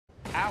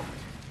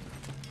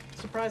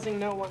Surprising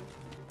no one.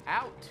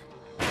 Out.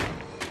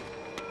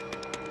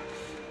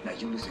 Now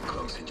you listen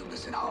close and you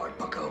listen hard,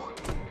 bucko.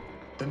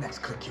 The next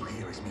click you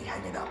hear is me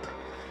hanging up.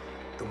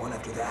 The one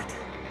after that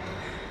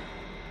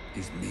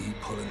is me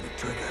pulling the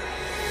trigger.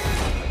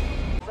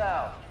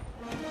 Out.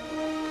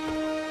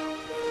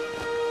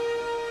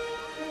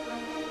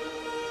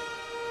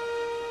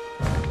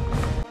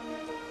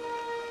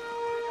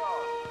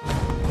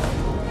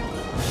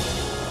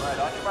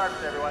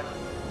 Marks, everyone.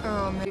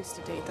 Oh, I used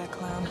to date that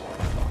clown.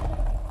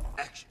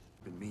 Action.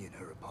 Been me and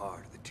her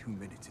apart the 2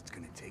 minutes it's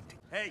gonna take to...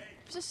 Hey,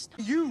 Just...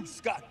 you,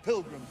 Scott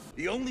Pilgrim.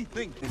 The only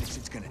thing minutes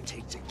it's gonna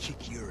take to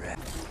kick your ass.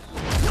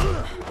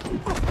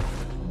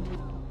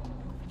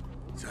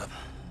 What's up?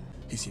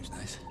 He seems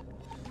nice.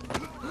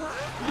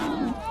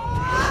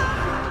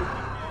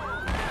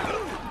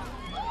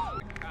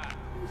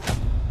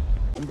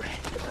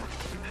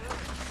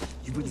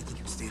 You really think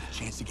you stand a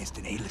chance against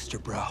an A-lister,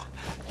 bro?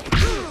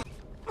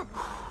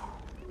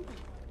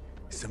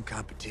 Some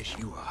competition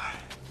you are.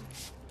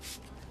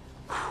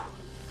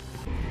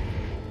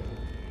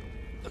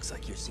 Looks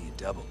like you're seeing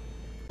double.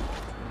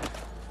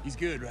 He's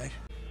good, right?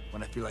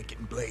 When I feel like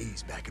getting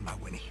blazed back in my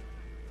Winnie.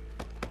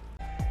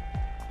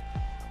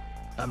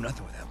 I'm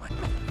nothing without my...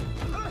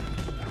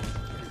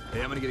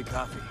 Hey, I'm gonna get a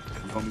coffee.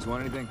 You homies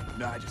want anything?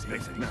 No, I just ate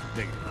it. No,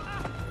 take it.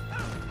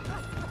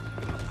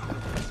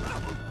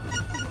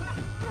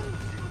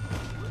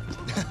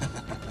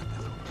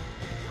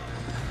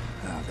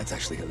 Oh, that's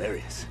actually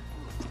hilarious.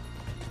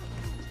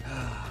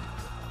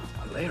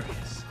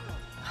 Hilarious.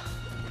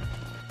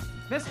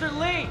 Mr.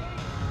 Lee!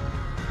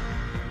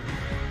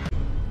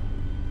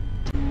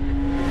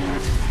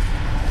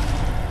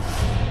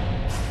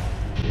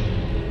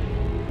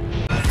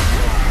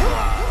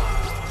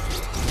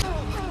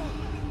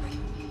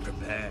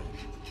 Prepare.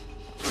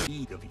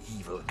 League of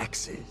Evil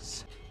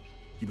X's.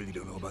 You really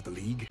don't know about the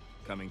League?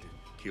 Coming to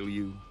kill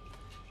you,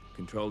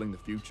 controlling the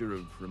future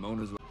of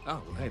Ramona's... Oh,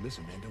 well, hey,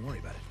 listen, man, don't worry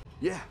about it.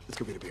 Yeah, let's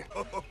go get a beer.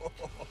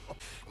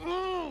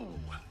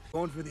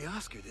 Going for the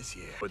Oscar this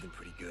year. More than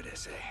pretty good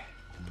essay.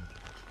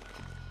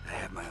 I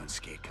have my own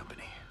skate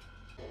company.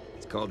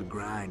 It's called The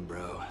Grind,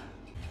 bro. Are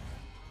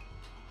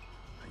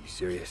you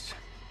serious?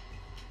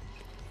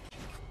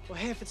 Well,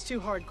 hey, if it's too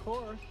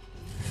hardcore.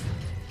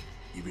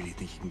 You really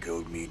think you can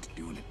goad me into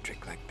doing a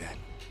trick like that?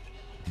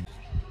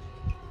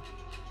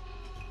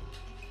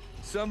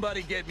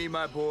 Somebody get me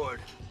my board.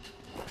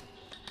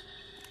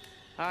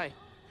 Hi.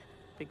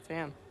 Big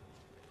fan.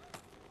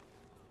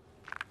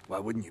 Why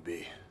wouldn't you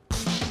be?